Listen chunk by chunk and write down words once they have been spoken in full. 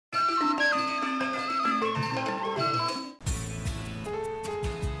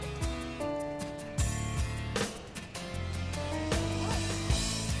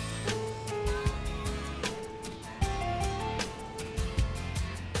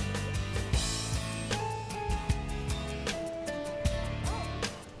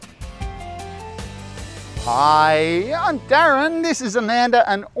Hi, I'm Darren, this is Ananda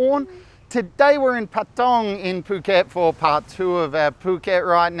and Orn. Today we're in Patong in Phuket for part 2 of our Phuket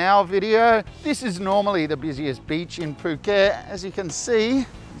Right Now video. This is normally the busiest beach in Phuket. As you can see,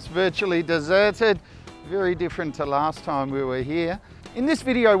 it's virtually deserted, very different to last time we were here. In this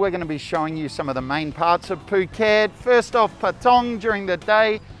video we're going to be showing you some of the main parts of Phuket. First off, Patong during the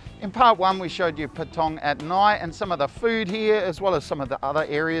day. In part 1 we showed you Patong at night and some of the food here as well as some of the other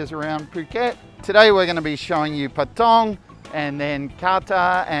areas around Phuket. Today we're going to be showing you Patong and then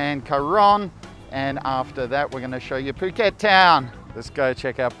Kata and Karon, and after that we're going to show you Phuket town. Let's go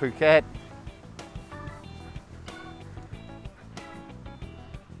check out Phuket.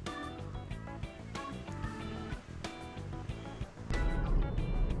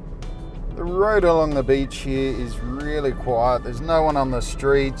 The road along the beach here is really quiet. There's no one on the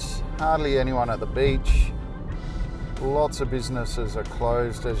streets, hardly anyone at the beach. Lots of businesses are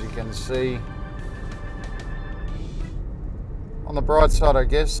closed, as you can see. On the bright side, I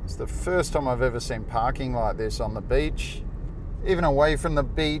guess, it's the first time I've ever seen parking like this on the beach. Even away from the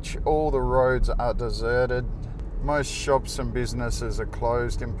beach, all the roads are deserted. Most shops and businesses are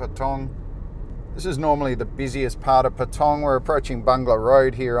closed in Patong. This is normally the busiest part of Patong. We're approaching Bungalow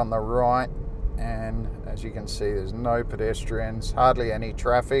Road here on the right, and as you can see, there's no pedestrians, hardly any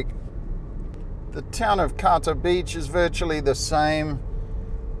traffic. The town of Kata Beach is virtually the same.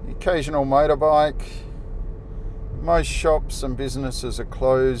 The occasional motorbike. Most shops and businesses are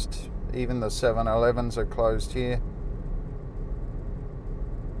closed. Even the 7-Elevens are closed here.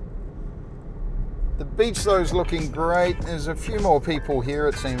 The beach though is looking great. There's a few more people here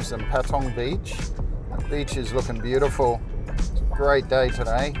it seems than Patong Beach. The beach is looking beautiful. It's a great day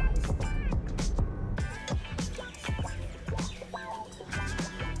today.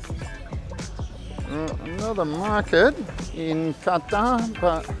 Another market in Kata,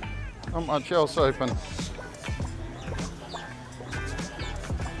 but not much else open.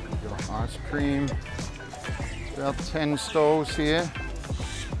 Ice cream, about 10 stalls here.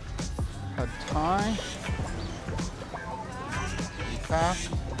 Pad Thai,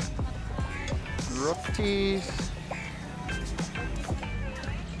 rotis,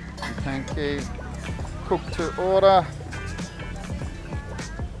 pancake, cooked to order.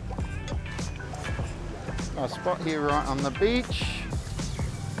 A spot here right on the beach.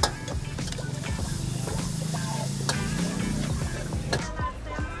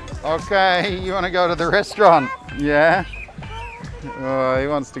 Okay, you want to go to the restaurant? Yeah? Oh, he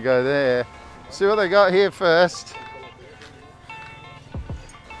wants to go there. See what they got here first.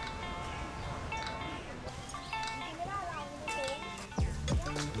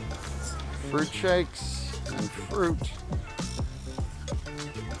 Fruit shakes and fruit.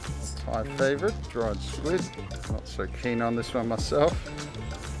 My favourite, dried squid. Not so keen on this one myself.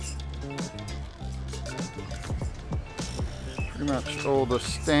 Pretty much all the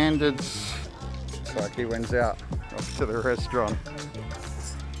standards. Looks like he went out off to the restaurant.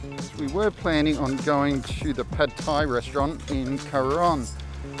 We were planning on going to the Pad Thai restaurant in Karon.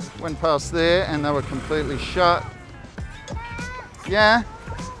 Went past there and they were completely shut. Yeah?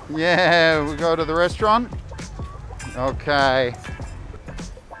 Yeah, we go to the restaurant? Okay.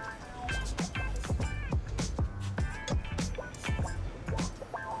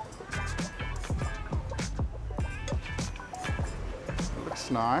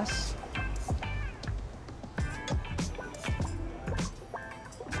 Looks nice.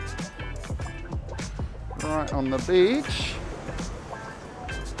 Right on the beach.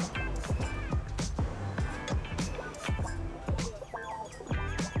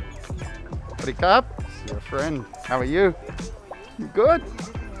 Howdy Cap, your friend. How are you? You good?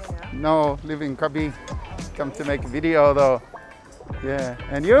 No, live in Krabi. Come to make a video though. Yeah,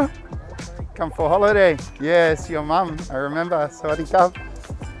 and you? Come for holiday? Yes, your mum. I remember. Howdy Cap.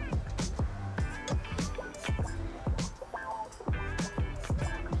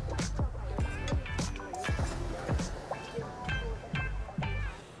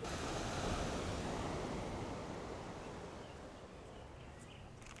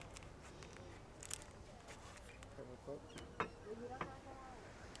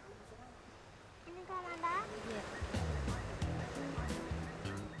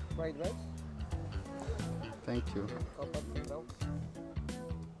 Fried rice. Thank you.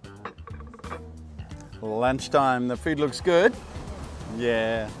 Lunchtime, the food looks good.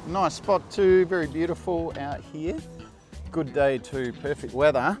 Yeah, nice spot too, very beautiful out here. Good day too, perfect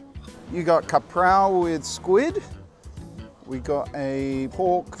weather. You got kaprao with squid. We got a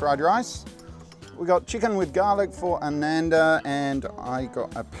pork fried rice. We got chicken with garlic for Ananda, and I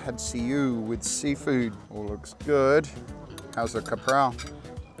got a pad see ew with seafood. All looks good. How's the kaprao?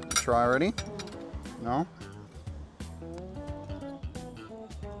 Try already? No?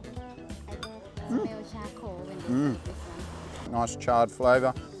 Smell charcoal when they cook this one. Nice charred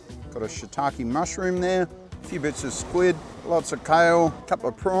flavour. Got a shiitake mushroom there, a few bits of squid, lots of kale, a couple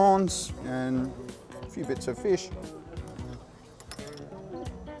of prawns, and a few bits of fish.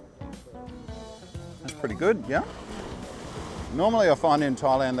 That's pretty good, yeah? Normally I find in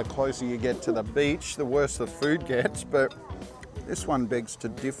Thailand the closer you get to the beach, the worse the food gets, but this one begs to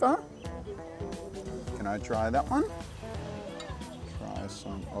differ. Can I try that one? Try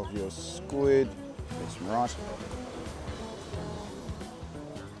some of your squid. Get some rice.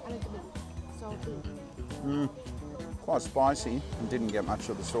 A little bit salty. Quite spicy and didn't get much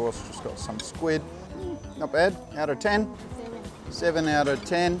of the sauce, just got some squid. Not bad, out of 10. 7 out of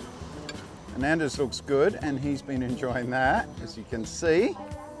 10. Ananda's looks good and he's been enjoying that, as you can see.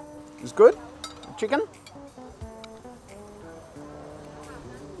 It's good. Chicken.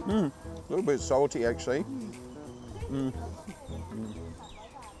 A little bit salty actually.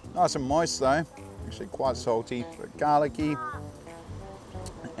 Nice and moist though. Actually quite salty, but garlicky.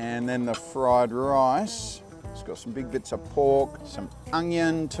 And then the fried rice. It's got some big bits of pork, some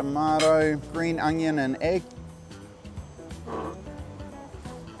onion, tomato, green onion and egg.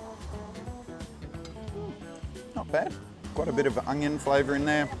 Not bad. Quite a bit of onion flavour in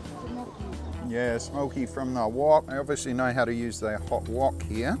there. Yeah, smoky from the wok. I obviously know how to use the hot wok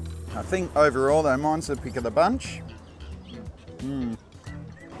here. I think overall though, mine's the pick of the bunch.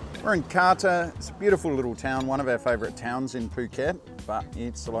 We're in Kata. It's a beautiful little town, one of our favourite towns in Phuket, but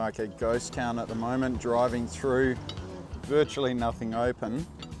it's like a ghost town at the moment, driving through, virtually nothing open.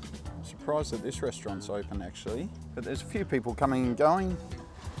 I'm surprised that this restaurant's open actually, but there's a few people coming and going.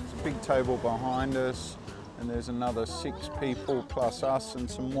 There's a big table behind us, and there's another 6 people plus us and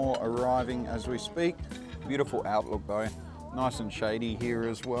some more arriving as we speak. Beautiful outlook though, nice and shady here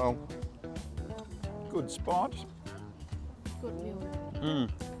as well. Good spot. Good view.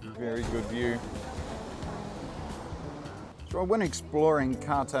 Very good view. So I went exploring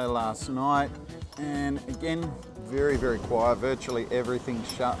Kata last night, and again, very, very quiet, virtually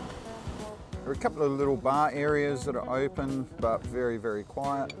everything's shut. There are a couple of little bar areas that are open, but very, very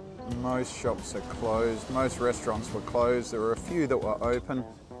quiet. Most shops are closed, most restaurants were closed. There were a few that were open,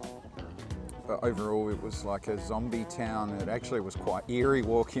 but overall it was like a zombie town. It actually was quite eerie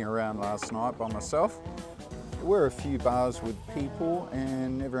walking around last night by myself. There were a few bars with people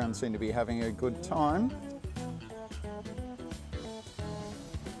and everyone seemed to be having a good time.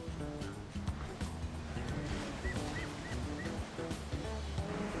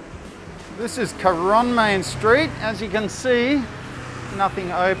 This is Karon Main Street. As you can see,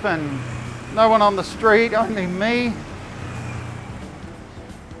 nothing open. No one on the street, only me.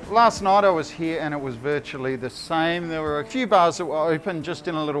 Last night I was here and it was virtually the same. There were a few bars that were open just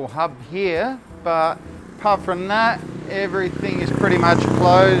in a little hub here, but apart from that, everything is pretty much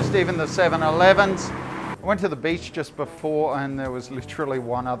closed, even the 7-Elevens. I went to the beach just before and there was literally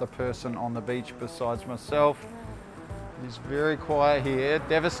one other person on the beach besides myself. It's very quiet here,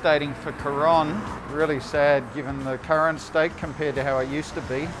 devastating for Karon. Really sad given the current state compared to how it used to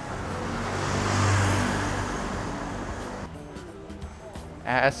be.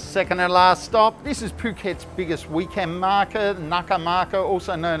 Our second and last stop, this is Phuket's biggest weekend market, Naka Market,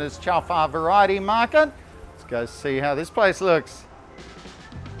 also known as Chow Phar Variety Market. Let's go see how this place looks.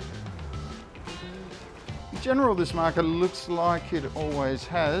 In general, this market looks like it always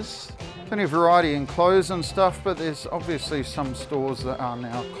has. Plenty of variety in clothes and stuff, but there's obviously some stores that are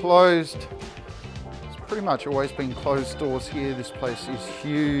now closed. It's pretty much always been closed stores here. This place is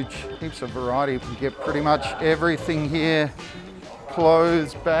huge. Heaps of variety. You can get pretty much everything here.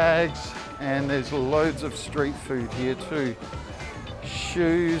 Clothes, bags, and there's loads of street food here too.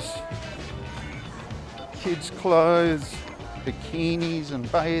 Shoes, kids' clothes, bikinis and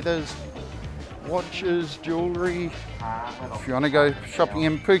bathers, watches, jewellery. If you want to go shopping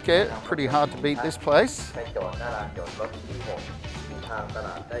in Phuket, pretty hard to beat this place.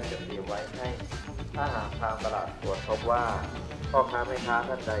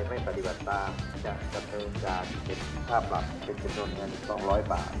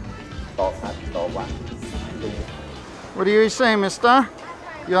 What are you saying, mister?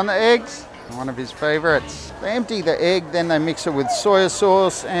 You on the eggs? One of his favourites. They empty the egg, then they mix it with soya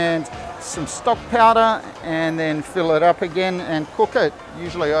sauce and some stock powder and then fill it up again and cook it,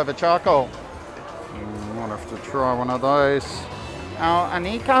 usually over charcoal. I might have to try one of those.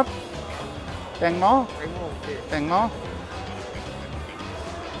 Anika? Tengmo? Tengmo.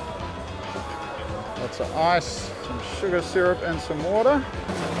 Lots of ice, some sugar syrup and some water.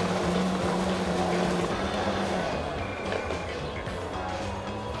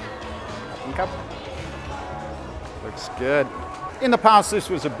 Cup. Looks good. In the past, this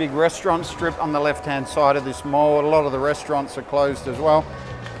was a big restaurant strip on the left-hand side of this mall. A lot of the restaurants are closed as well.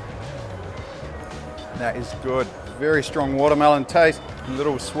 That is good. Very strong watermelon taste. A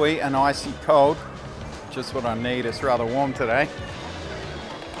little sweet and icy cold. Just what I need. It's rather warm today.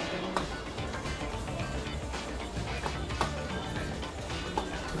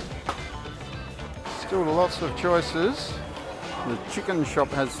 Still lots of choices. The chicken shop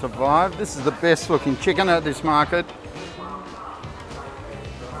has survived. This is the best looking chicken at this market.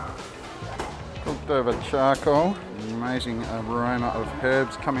 Cooked over charcoal. Amazing aroma of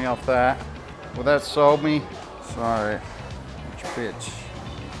herbs coming off that. Well, that sold me. Sorry, which bitch.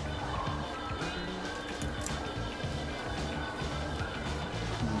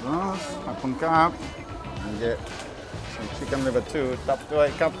 Hapon cup. And get some chicken liver too. Top to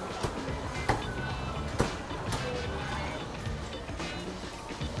 8 cup.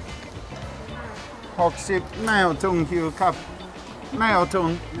 $60 ไม่เอาถุงหิวครับไม่เอาถุง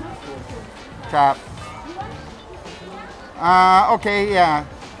ครับokay, yeah.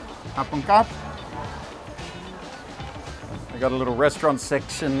 Hapon cup. I got a little restaurant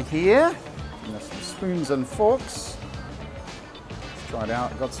section here. And there's some spoons and forks. Let's try it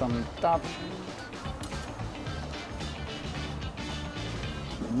out. Got some tap.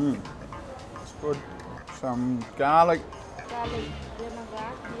 It's good. Some garlic. Garlic,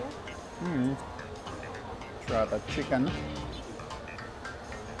 lemongrass here. Try the chicken.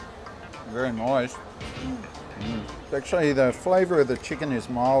 Very moist. Actually, the flavour of the chicken is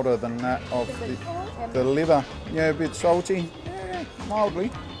milder than that of the liver. Yeah, a bit salty. Yeah, mildly.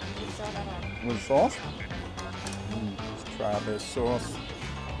 With sauce. Let's try this sauce.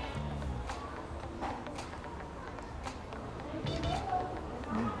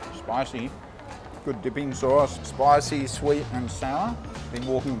 Spicy. Good dipping sauce. Spicy, sweet and sour. Been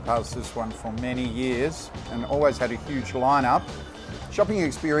walking past this one for many years and always had a huge lineup. Shopping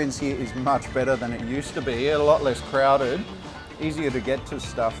experience here is much better than it used to be, a lot less crowded, easier to get to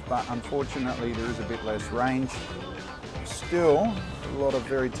stuff, but unfortunately there is a bit less range. Still, a lot of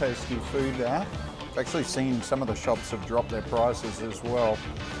very tasty food there. I've actually seen some of the shops have dropped their prices as well.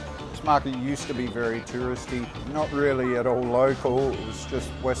 This market used to be very touristy, not really at all local, it was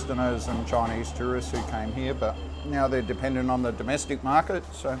just Westerners and Chinese tourists who came here, but now they're dependent on the domestic market,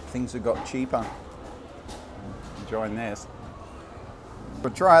 so things have got cheaper. Enjoying this.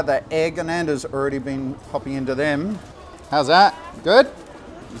 We'll try the egg, and Anna's already been popping into them. How's that? Good?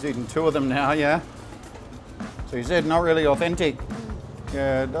 He's eating 2 of them now, yeah? So he said not really authentic.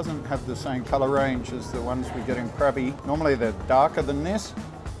 Yeah, it doesn't have the same colour range as the ones we get in Krabi. Normally they're darker than this.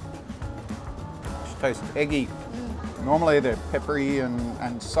 Which tastes eggy. Normally they're peppery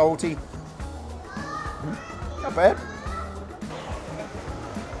and salty. Not bad.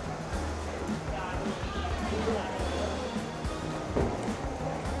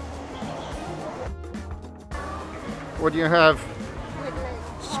 What do you have?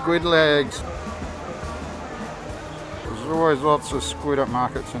 Squid legs. There's always lots of squid at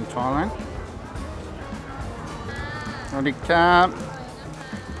markets in Thailand. Radicap.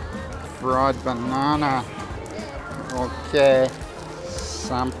 Fried banana. Okay.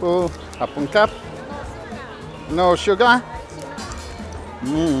 Sample. Hapon cup. No sugar?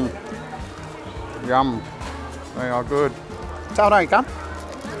 Yum. They are good. Sao đây cup?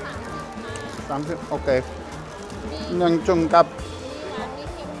 Okay. 1 chung cup.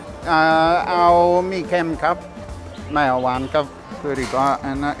 เอามีเค็มครับไม่เอาหวานครับ 30 baht,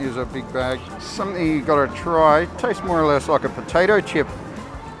 and that is a big bag. Something you gotta try. Tastes more or less like a potato chip.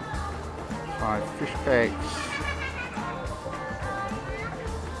 5 fish cakes.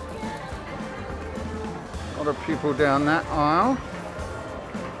 A lot of people down that aisle.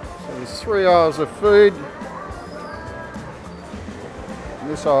 So there's 3 aisles of food.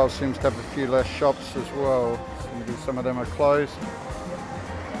 This aisle seems to have a few less shops as well. So maybe some of them are closed.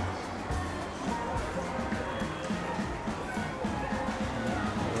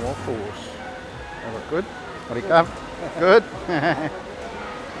 Waffles. They look good. What do you got? Good.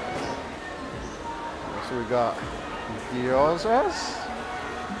 So we got gyozas.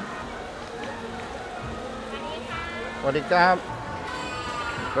 What do you got?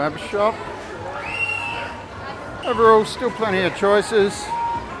 Kebab shop. Overall, still plenty of choices,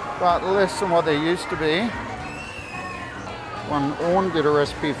 but less than what there used to be. One Orn did a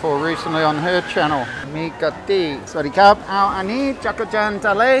recipe for recently on her channel. Mikati. Sorry, Kap. Ao ani chakajan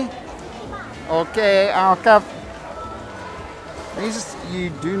tale. Okay, our Kap. These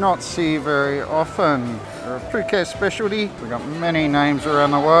you do not see very often. They're a Phuket specialty. We've got many names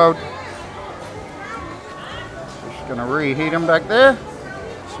around the world. Just gonna reheat them back there.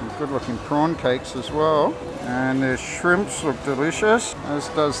 So Some good looking prawn cakes as well. And their shrimps look delicious, as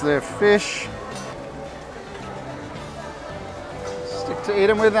does their fish. Stick to eat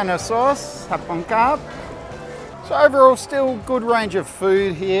them with and a sauce, PHUKET. So overall, still good range of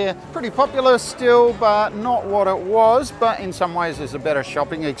food here. Pretty popular still, but not what it was. But in some ways, there's a better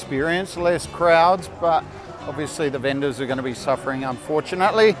shopping experience, less crowds, but obviously the vendors are going to be suffering,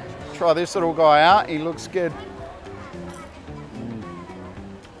 unfortunately. Try this little guy out, he looks good.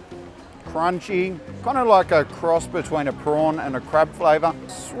 Crunchy, kind of like a cross between a prawn and a crab flavour.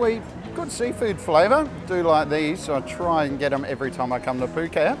 Sweet, good seafood flavour. Do like these, so I try and get them every time I come to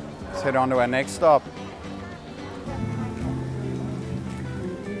Phuket. Let's head on to our next stop.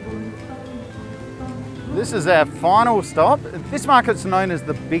 This is our final stop. This market's known as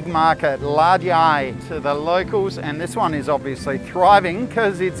the big market, Ladjai to the locals, and this one is obviously thriving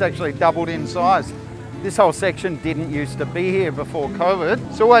because it's actually doubled in size. This whole section didn't used to be here before COVID.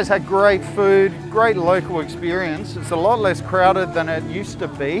 It's always had great food, great local experience. It's a lot less crowded than it used to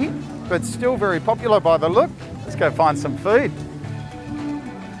be, but still very popular by the look. Let's go find some food.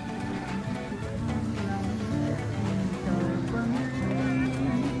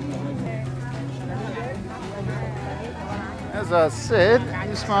 As I said,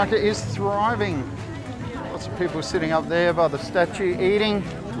 this market is thriving. Lots of people sitting up there by the statue eating.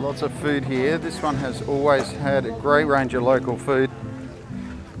 Lots of food here. This one has always had a great range of local food.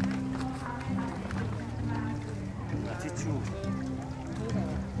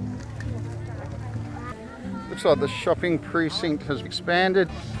 Looks like the shopping precinct has expanded.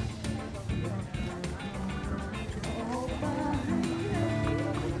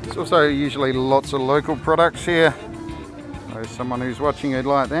 There's also usually lots of local products here. So someone who's watching who'd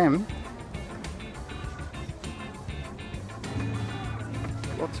like them.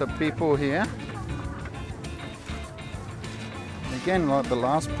 Lots of people here. Again, like the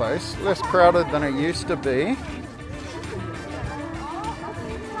last place, less crowded than it used to be.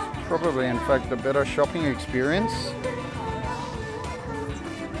 Probably, in fact, a better shopping experience.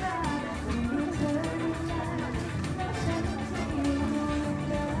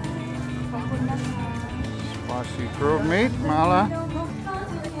 Spicy grilled meat, mala.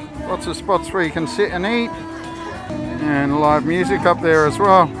 Lots of spots where you can sit and eat. And live music up there as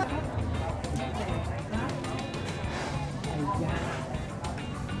well.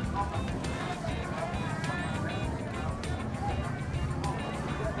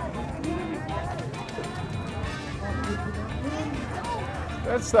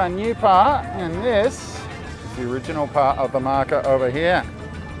 That's the new part, and this is the original part of the market over here.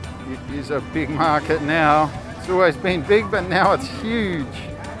 It is a big market now. It's always been big, but now it's huge.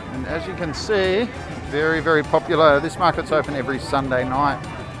 And as you can see, very, very popular. This market's open every Sunday night.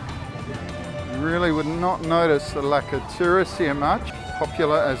 You really would not notice the lack of tourists here much.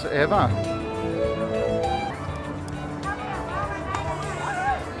 Popular as ever.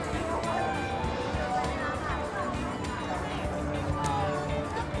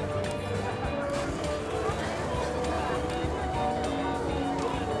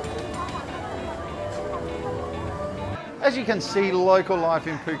 As you can see, local life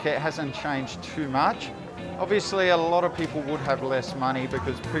in Phuket hasn't changed too much. Obviously, a lot of people would have less money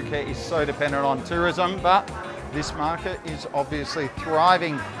because Phuket is so dependent on tourism, but this market is obviously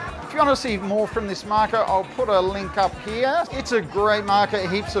thriving. If you want to see more from this market, I'll put a link up here. It's a great market,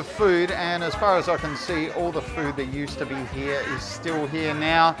 heaps of food, and as far as I can see, all the food that used to be here is still here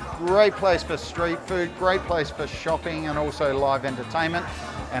now. Great place for street food, great place for shopping, and also live entertainment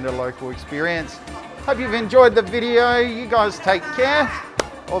and a local experience. Hope you've enjoyed the video. You guys take care.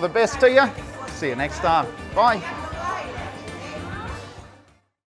 All the best to you. See you next time. Bye.